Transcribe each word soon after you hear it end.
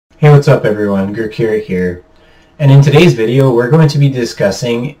Hey, what's up everyone? Gurkira here. And in today's video, we're going to be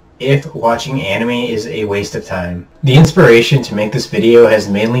discussing if watching anime is a waste of time. The inspiration to make this video has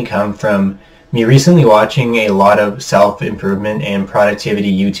mainly come from me recently watching a lot of self-improvement and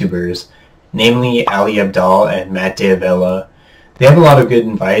productivity YouTubers, namely Ali Abdaal and Matt D'Avella. They have a lot of good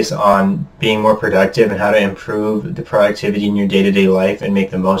advice on being more productive and how to improve the productivity in your day-to-day life and make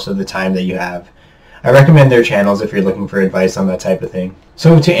the most of the time that you have. I recommend their channels if you're looking for advice on that type of thing.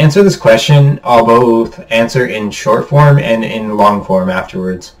 So to answer this question, I'll both answer in short form and in long form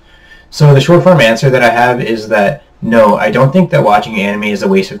afterwards. So the short form answer that I have is that no, I don't think that watching anime is a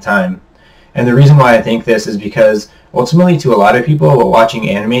waste of time. And the reason why I think this is because ultimately to a lot of people what watching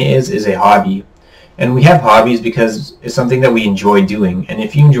anime is a hobby. And we have hobbies because it's something that we enjoy doing. And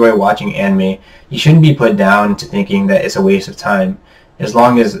if you enjoy watching anime, you shouldn't be put down to thinking that it's a waste of time, as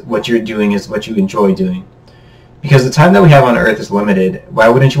long as what you're doing is what you enjoy doing. Because the time that we have on Earth is limited. Why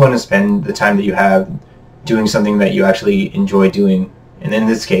wouldn't you want to spend the time that you have doing something that you actually enjoy doing? And in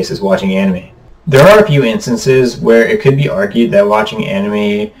this case, is watching anime. There are a few instances where it could be argued that watching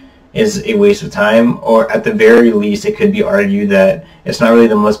anime is a waste of time, or at the very least it could be argued that it's not really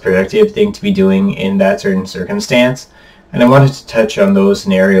the most productive thing to be doing in that certain circumstance. And I wanted to touch on those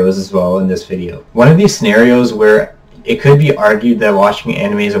scenarios as well in this video. One of these scenarios where it could be argued that watching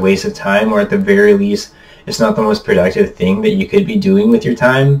anime is a waste of time, or at the very least it's not the most productive thing that you could be doing with your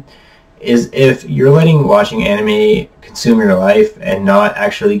time, is if you're letting watching anime consume your life and not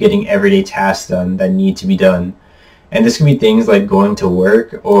actually getting everyday tasks done that need to be done. And this can be things like going to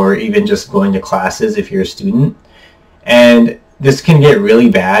work or even just going to classes if you're a student. And this can get really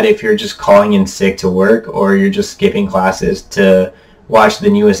bad if you're just calling in sick to work, or you're just skipping classes to watch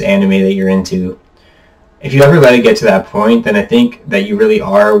the newest anime that you're into. If you ever let it get to that point, then I think that you really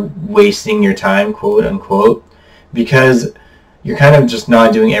are wasting your time, quote unquote, because you're kind of just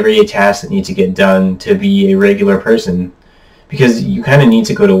not doing everyday tasks that need to get done to be a regular person. Because you kind of need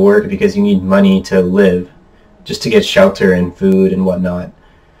to go to work because you need money to live, just to get shelter and food and whatnot.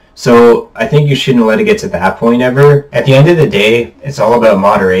 So I think you shouldn't let it get to that point ever. At the end of the day, it's all about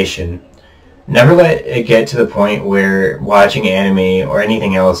moderation. Never let it get to the point where watching anime or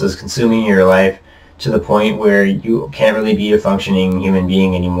anything else is consuming your life to the point where you can't really be a functioning human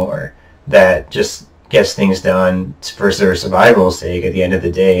being anymore that just gets things done for their survival's sake at the end of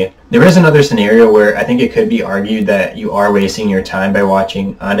the day. There is another scenario where I think it could be argued that you are wasting your time by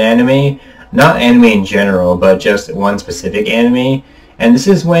watching an anime. Not anime in general, but just one specific anime. And this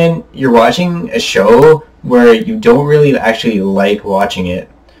is when you're watching a show where you don't really actually like watching it.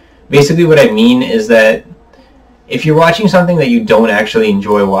 Basically what I mean is that if you're watching something that you don't actually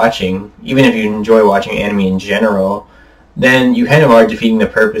enjoy watching, even if you enjoy watching anime in general, then you kind of are defeating the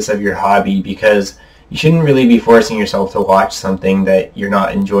purpose of your hobby, because you shouldn't really be forcing yourself to watch something that you're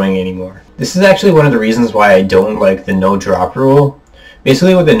not enjoying anymore. This is actually one of the reasons why I don't like the no drop rule.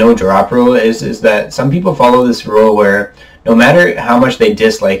 Basically what the no drop rule is that some people follow this rule where no matter how much they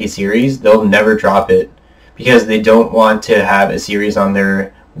dislike a series, they'll never drop it because they don't want to have a series on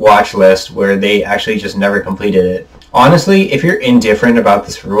their watch list where they actually just never completed it. Honestly, if you're indifferent about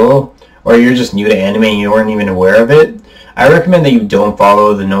this rule, or you're just new to anime and you weren't even aware of it, I recommend that you don't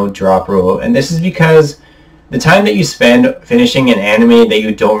follow the no drop rule. And this is because the time that you spend finishing an anime that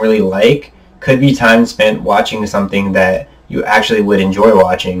you don't really like could be time spent watching something that you actually would enjoy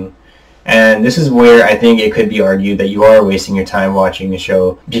watching. And this is where I think it could be argued that you are wasting your time watching a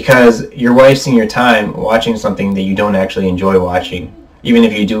show, because you're wasting your time watching something that you don't actually enjoy watching, even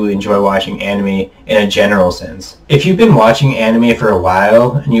if you do enjoy watching anime in a general sense. If you've been watching anime for a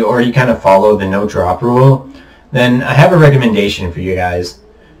while and you already kind of follow the no drop rule, then I have a recommendation for you guys.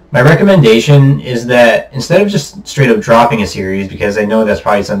 My recommendation is that instead of just straight up dropping a series, because I know that's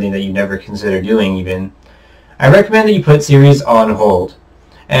probably something that you never consider doing even, I recommend that you put series on hold.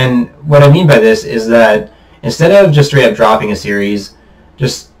 And what I mean by this is that instead of just straight up dropping a series,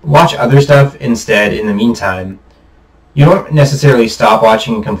 just watch other stuff instead in the meantime. You don't necessarily stop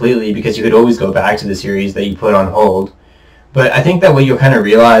watching completely, because you could always go back to the series that you put on hold. But I think that what you'll kind of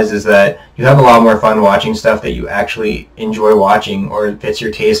realize is that you have a lot more fun watching stuff that you actually enjoy watching, or fits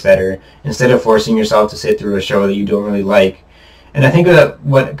your taste better, instead of forcing yourself to sit through a show that you don't really like. And I think that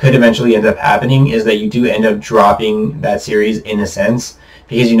what could eventually end up happening is that you do end up dropping that series in a sense,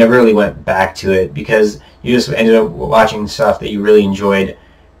 because you never really went back to it, because you just ended up watching stuff that you really enjoyed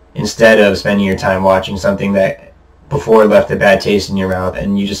instead of spending your time watching something that before left a bad taste in your mouth,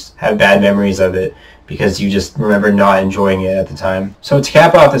 and you just have bad memories of it because you just remember not enjoying it at the time. So to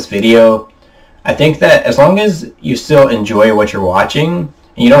cap off this video, I think that as long as you still enjoy what you're watching, and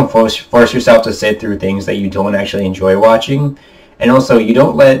you don't force yourself to sit through things that you don't actually enjoy watching, And also, you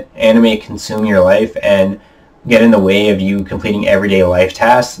don't let anime consume your life and get in the way of you completing everyday life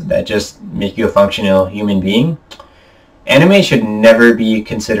tasks that just make you a functional human being. Anime should never be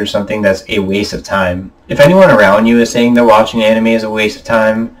considered something that's a waste of time. If anyone around you is saying that watching anime is a waste of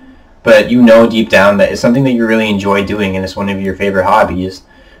time, but you know deep down that it's something that you really enjoy doing and it's one of your favorite hobbies,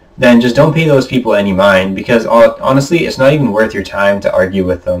 then just don't pay those people any mind, because honestly, it's not even worth your time to argue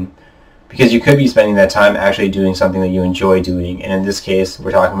with them, because you could be spending that time actually doing something that you enjoy doing, and in this case,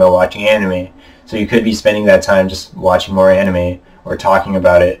 we're talking about watching anime. So you could be spending that time just watching more anime, or talking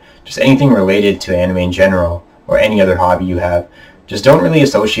about it, just anything related to anime in general, or any other hobby you have. Just don't really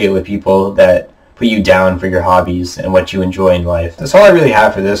associate with people that put you down for your hobbies and what you enjoy in life. That's all I really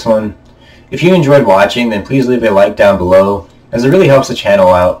have for this one. If you enjoyed watching, then please leave a like down below, as it really helps the channel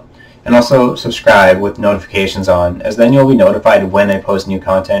out. And also subscribe with notifications on, as then you'll be notified when I post new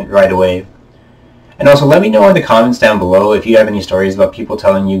content right away. And also let me know in the comments down below if you have any stories about people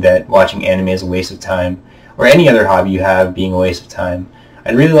telling you that watching anime is a waste of time, or any other hobby you have being a waste of time.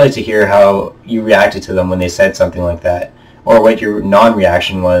 I'd really like to hear how you reacted to them when they said something like that, or what your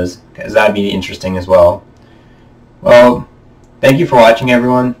non-reaction was, because that'd be interesting as well. Well, thank you for watching,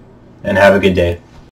 everyone, and have a good day.